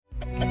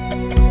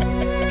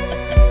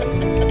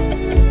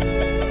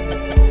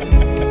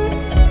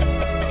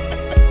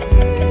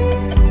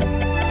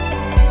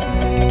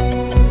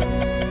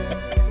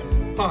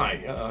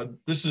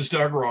This is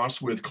Doug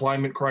Ross with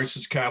Climate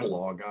Crisis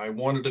Catalog. I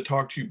wanted to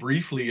talk to you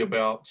briefly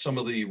about some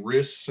of the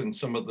risks and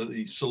some of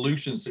the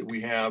solutions that we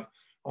have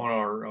on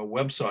our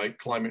website,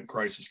 Climate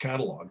Crisis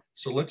Catalog.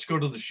 So let's go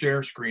to the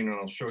share screen and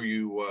I'll show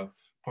you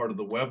part of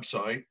the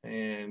website.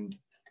 And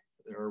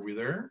are we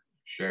there?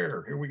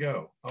 Share, here we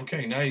go.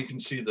 Okay, now you can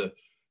see the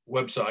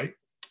website.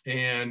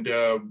 And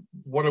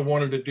what I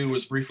wanted to do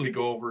was briefly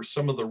go over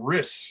some of the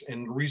risks,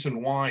 and the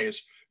reason why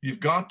is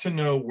you've got to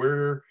know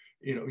where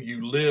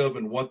you live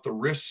and what the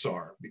risks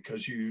are,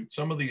 because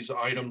some of these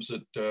items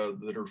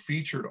that are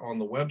featured on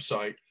the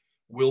website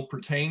will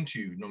pertain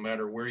to you no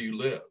matter where you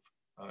live.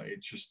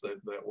 It's just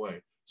that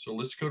way. So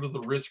let's go to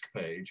the risk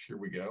page. Here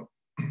we go.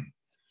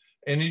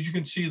 And as you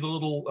can see the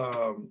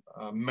little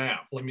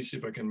map, let me see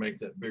if I can make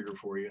that bigger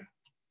for you.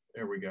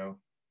 There we go.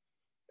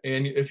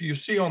 And if you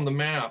see on the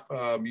map,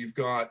 you've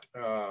got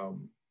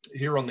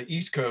here on the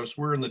East Coast,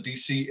 we're in the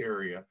DC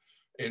area.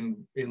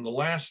 And in the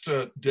last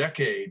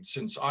decade,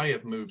 since I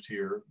have moved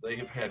here, they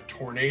have had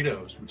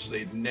tornadoes, which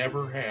they'd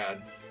never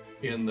had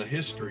in the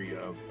history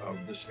of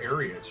this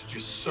area. It's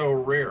just so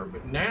rare.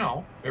 But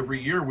now,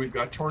 every year, we've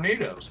got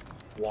tornadoes.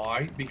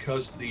 Why?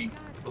 Because the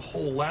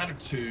whole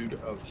latitude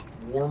of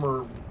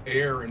warmer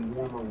air and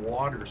warmer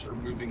waters are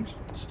moving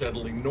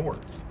steadily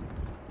north.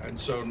 And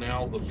so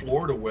now the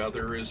Florida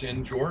weather is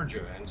in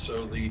Georgia. And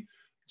so the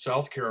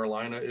South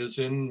Carolina is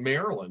in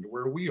Maryland,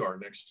 where we are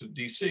next to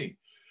DC.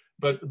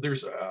 But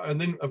and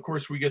then of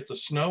course we get the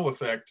snow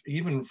effect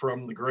even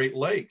from the Great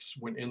Lakes.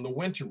 When in the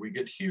winter, we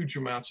get huge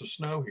amounts of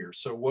snow here.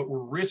 So what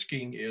we're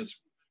risking is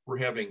we're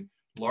having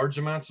large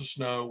amounts of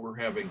snow, we're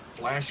having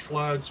flash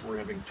floods, we're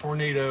having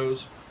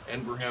tornadoes,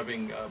 and we're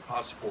having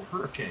possible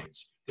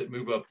hurricanes that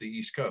move up the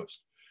East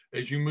Coast.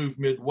 As you move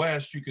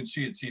Midwest, you can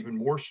see it's even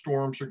more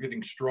storms are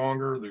getting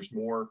stronger. There's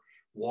more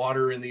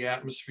water in the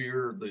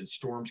atmosphere. The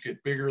storms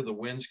get bigger, the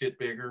winds get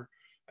bigger,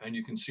 and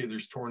you can see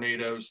there's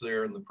tornadoes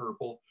there in the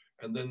purple.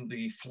 And then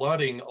the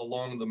flooding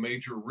along the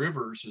major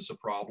rivers is a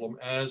problem,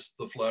 as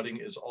the flooding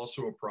is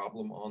also a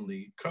problem on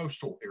the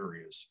coastal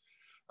areas.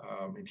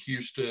 In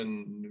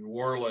Houston, New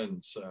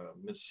Orleans,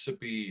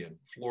 Mississippi, and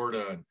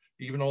Florida, and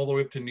even all the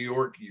way up to New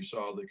York, you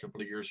saw that a couple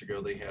of years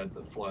ago they had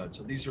the floods.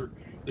 And these are,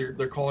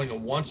 they're calling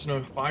them once in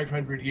a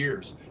 500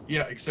 years.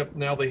 Yeah, except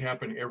now they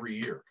happen every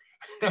year.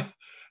 And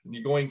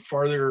you're going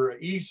farther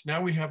east,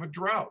 now we have a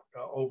drought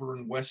over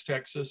in West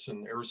Texas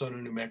and Arizona,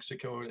 New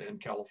Mexico,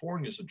 and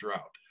California is a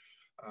drought.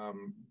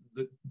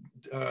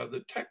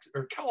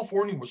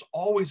 California was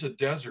always a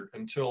desert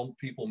until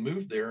people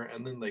moved there,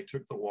 and then they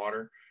took the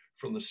water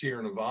from the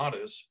Sierra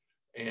Nevadas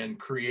and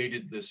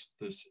created this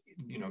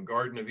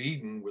Garden of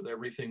Eden with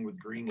everything with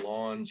green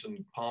lawns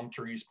and palm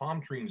trees.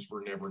 Palm trees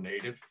were never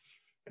native,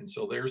 and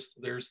so there's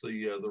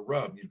the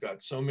rub. You've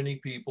got so many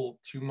people,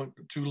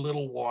 too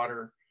little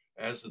water,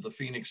 as of the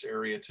Phoenix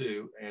area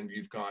too, and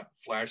you've got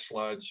flash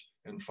floods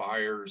and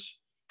fires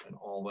and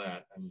all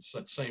that. And it's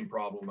that same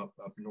problem up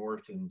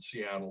north in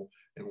Seattle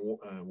and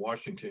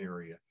Washington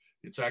area.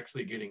 It's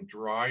actually getting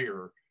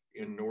drier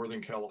in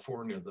Northern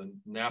California. The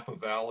Napa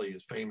Valley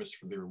is famous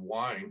for their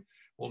wine.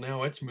 Well,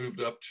 now it's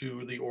moved up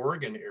to the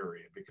Oregon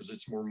area because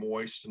it's more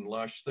moist and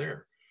lush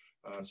there.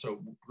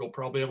 So we'll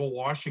probably have a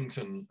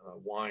Washington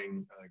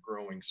wine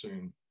growing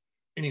soon.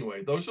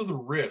 Anyway, those are the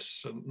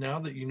risks. And now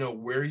that you know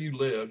where you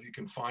live, you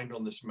can find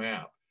on this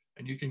map,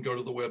 and you can go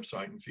to the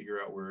website and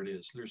figure out where it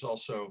is. There's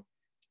also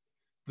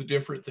the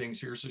different things.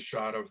 Here's a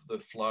shot of the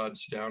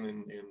floods down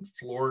in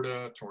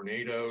Florida,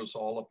 tornadoes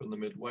all up in the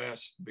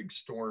Midwest, big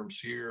storms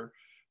here,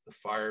 the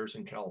fires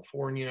in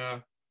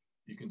California.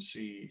 You can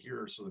see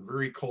here, so the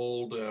very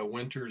cold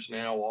winters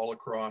now all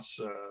across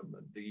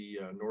the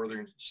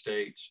northern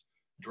states,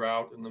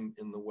 drought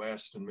in the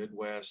West and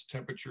Midwest.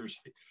 Temperatures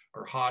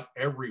are hot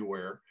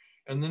everywhere.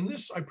 And then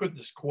I put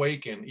this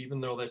quake in, even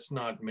though that's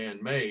not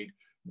man-made.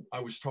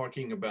 I was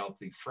talking about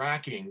the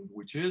fracking,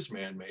 which is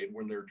man-made.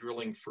 When they're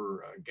drilling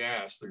for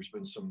gas, there's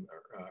been some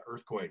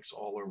earthquakes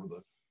all over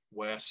the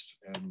West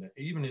and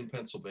even in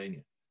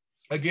Pennsylvania.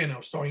 Again, I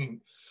was talking,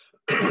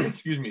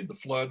 excuse me, the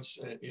floods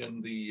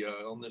in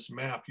on this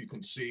map, you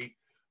can see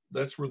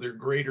that's where their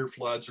greater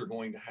floods are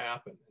going to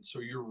happen. And so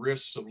your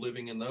risks of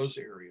living in those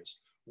areas,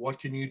 what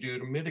can you do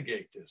to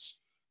mitigate this?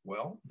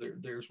 Well,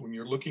 there's when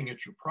you're looking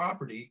at your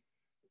property,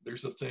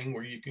 there's a thing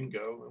where you can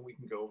go, and we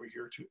can go over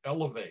here to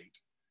elevate.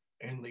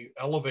 And they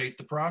elevate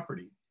the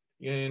property.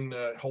 In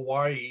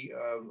Hawaii,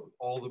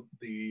 all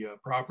the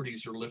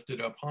properties are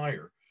lifted up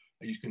higher.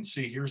 You can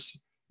see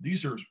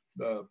these are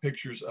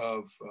pictures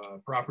of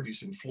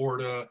properties in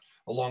Florida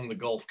along the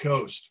Gulf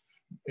Coast.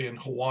 In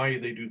Hawaii,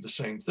 they do the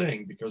same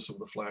thing because of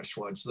the flash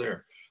floods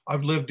there.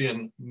 I've lived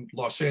in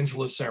Los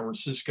Angeles, San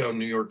Francisco,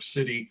 New York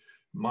City,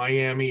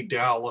 Miami,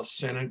 Dallas,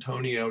 San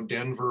Antonio,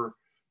 Denver,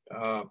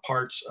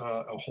 parts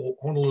of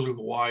Honolulu,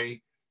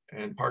 Hawaii,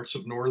 and parts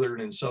of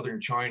northern and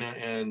southern China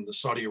and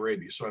Saudi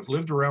Arabia. So I've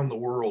lived around the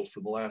world for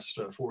the last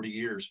 40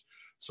 years.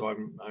 So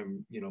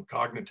I'm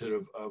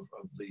cognitive of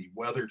the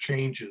weather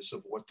changes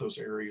of what those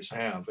areas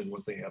have and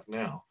what they have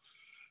now.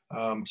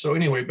 So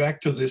anyway, back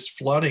to this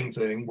flooding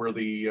thing where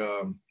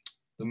the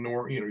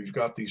you've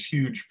got these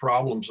huge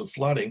problems of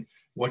flooding.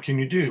 What can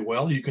you do?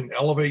 Well, you can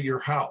elevate your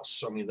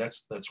house. I mean,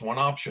 that's one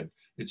option.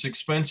 It's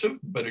expensive,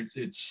 but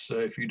it's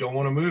if you don't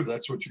want to move,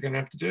 that's what you're going to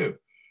have to do.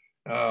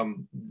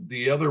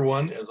 The other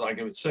one, as I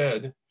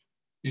said,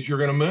 is you're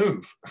going to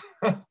move.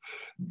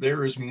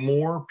 There is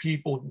more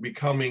people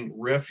becoming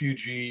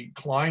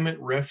climate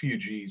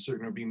refugees. They're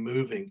going to be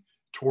moving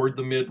toward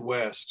the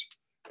Midwest.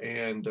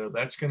 And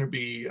that's going to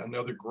be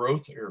another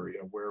growth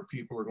area where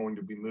people are going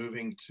to be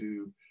moving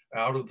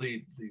out of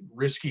the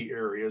risky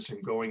areas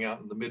and going out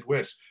in the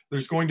Midwest.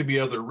 There's going to be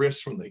other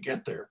risks when they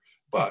get there,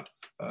 but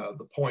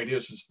the point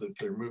is that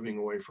they're moving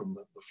away from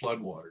the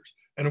floodwaters.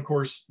 And of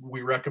course,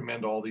 we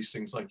recommend all these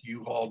things like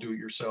U-Haul, do it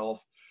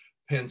yourself,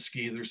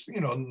 Penske. There's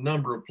a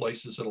number of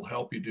places that'll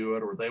help you do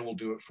it, or they will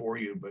do it for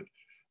you. But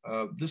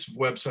this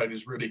website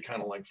is really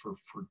kind of like for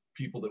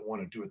people that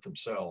want to do it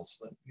themselves,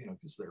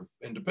 because they're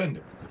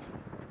independent.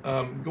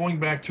 Going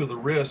back to the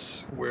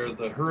risks where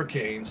the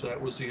hurricanes,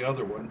 that was the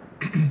other one.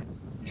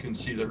 You can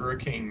see the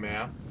hurricane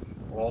map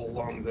all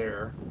along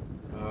there.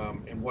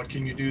 And what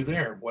can you do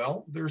there?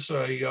 Well, there's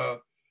a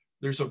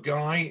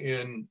guy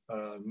in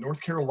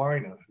North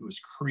Carolina who has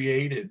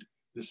created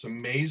this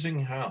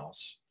amazing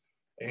house,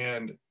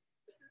 and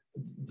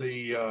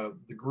the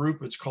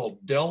group, it's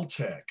called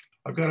Deltec.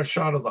 I've got a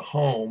shot of the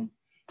home,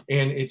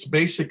 and it's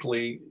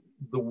basically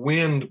the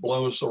wind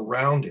blows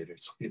around it.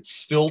 It's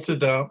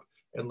stilted up,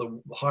 and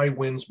the high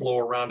winds blow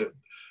around it.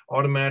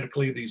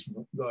 Automatically, these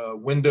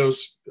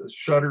windows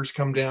shutters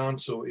come down,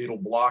 so it'll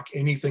block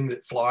anything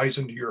that flies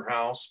into your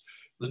house.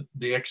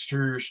 The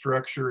exterior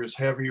structure is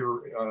heavier,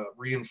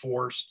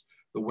 reinforced.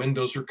 The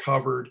windows are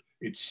covered.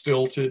 It's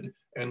stilted,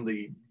 and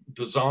the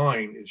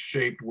design is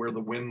shaped where the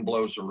wind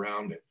blows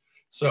around it.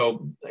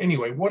 So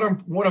anyway, what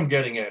I'm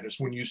getting at is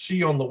when you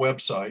see on the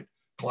website,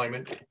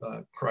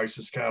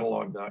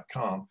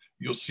 climatecrisiscatalog.com,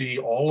 you'll see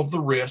all of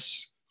the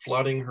risks: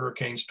 flooding,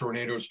 hurricanes,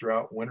 tornadoes,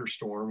 drought, winter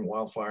storm,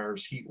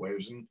 wildfires, heat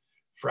waves, and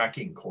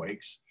fracking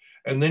quakes.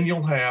 And then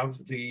you'll have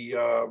the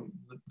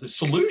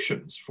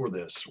solutions for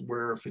this,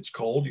 where if it's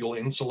cold, you'll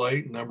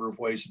insulate, a number of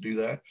ways to do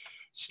that.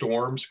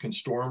 Storms can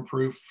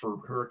storm-proof for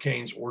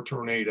hurricanes or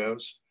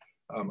tornadoes.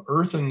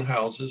 Earthen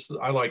houses,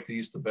 I like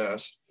these the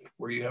best,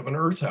 where you have an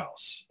earth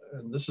house.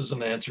 And this is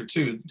an answer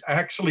too.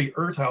 Actually,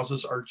 earth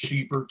houses are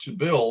cheaper to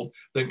build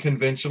than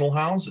conventional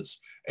houses.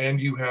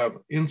 And you have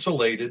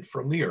insulated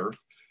from the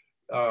earth,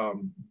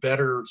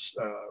 better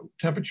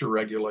temperature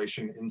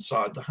regulation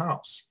inside the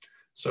house.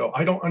 So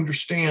I don't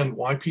understand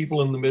why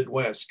people in the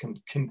Midwest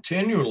can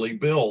continually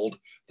build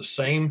the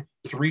same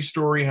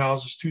 3-story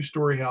houses,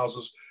 2-story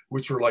houses,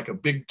 which are like a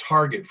big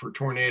target for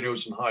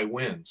tornadoes and high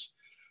winds.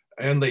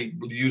 And they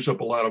use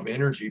up a lot of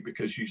energy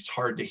because it's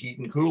hard to heat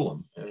and cool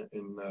them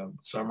in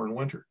summer and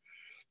winter.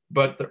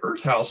 But the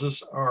earth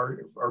houses are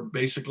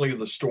basically,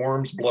 the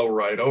storms blow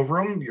right over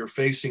them. You're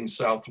facing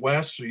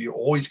southwest, so you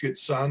always get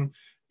sun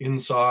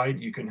inside.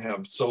 You can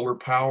have solar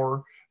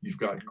power. You've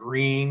got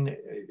green.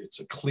 It's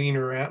a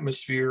cleaner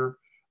atmosphere.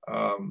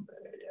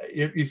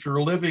 If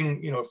you're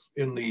living,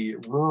 in the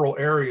rural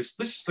areas,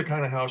 this is the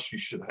kind of house you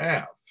should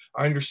have.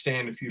 I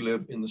understand if you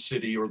live in the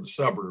city or the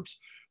suburbs,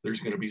 there's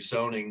going to be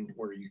zoning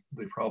where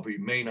they probably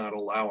may not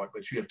allow it,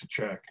 but you have to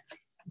check.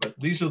 But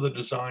these are the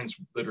designs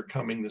that are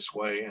coming this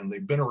way, and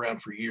they've been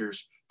around for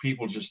years.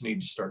 People just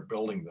need to start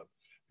building them,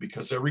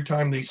 because every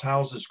time these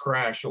houses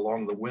crash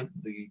along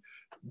the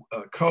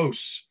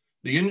coasts,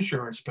 the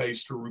insurance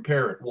pays to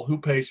repair it. Well, who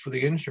pays for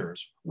the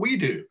insurance? We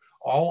do.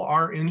 All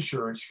our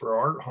insurance for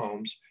our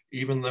homes,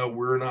 even though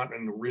we're not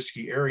in a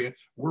risky area,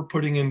 we're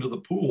putting into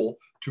the pool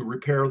to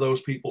repair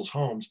those people's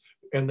homes.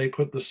 And they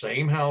put the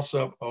same house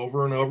up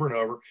over and over and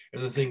over,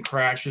 and the thing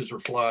crashes or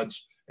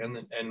floods,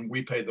 and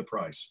we pay the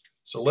price.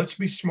 So let's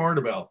be smart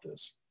about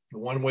this. The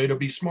one way to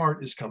be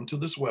smart is come to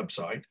this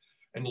website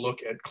and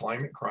look at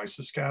Climate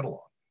Crisis Catalog.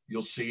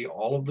 You'll see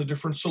all of the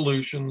different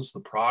solutions,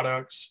 the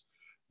products,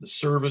 the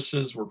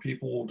services where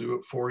people will do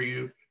it for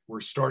you.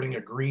 We're starting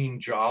a green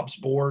jobs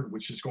board,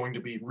 which is going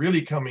to be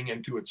really coming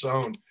into its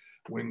own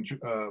when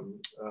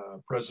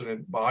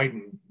President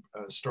Biden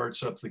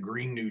starts up the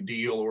Green New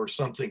Deal or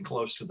something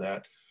close to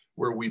that,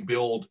 where we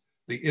build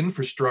the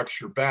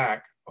infrastructure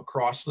back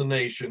across the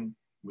nation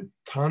with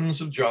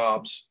tons of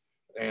jobs.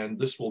 And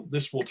this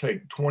will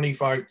take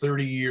 25,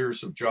 30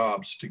 years of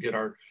jobs to get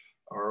our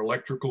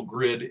electrical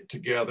grid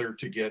together,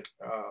 to get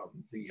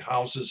the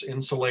houses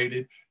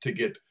insulated, to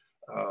get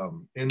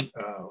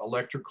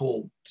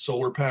electrical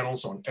solar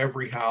panels on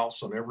every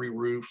house, on every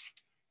roof.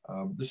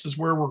 This is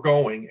where we're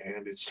going,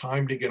 and it's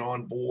time to get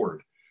on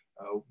board.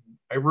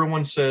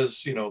 Everyone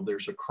says,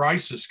 there's a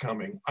crisis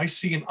coming. I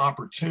see an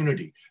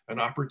opportunity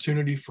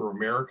for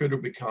America to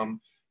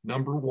become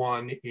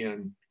 #1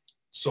 in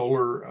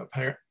solar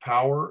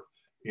power,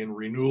 in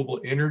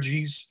renewable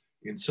energies,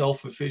 in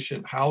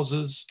self-efficient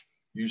houses,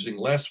 using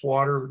less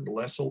water,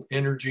 less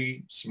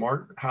energy,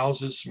 smart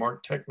houses,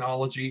 smart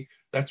technology.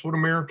 That's what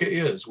America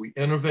is. We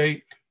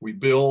innovate, we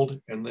build,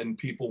 and then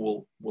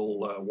people will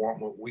want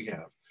what we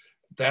have.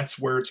 That's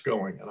where it's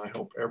going, and I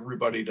hope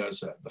everybody does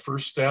that. The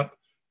first step,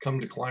 come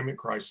to Climate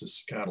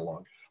Crisis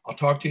Catalog. I'll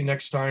talk to you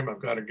next time.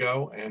 I've got to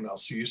go, and I'll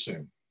see you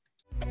soon.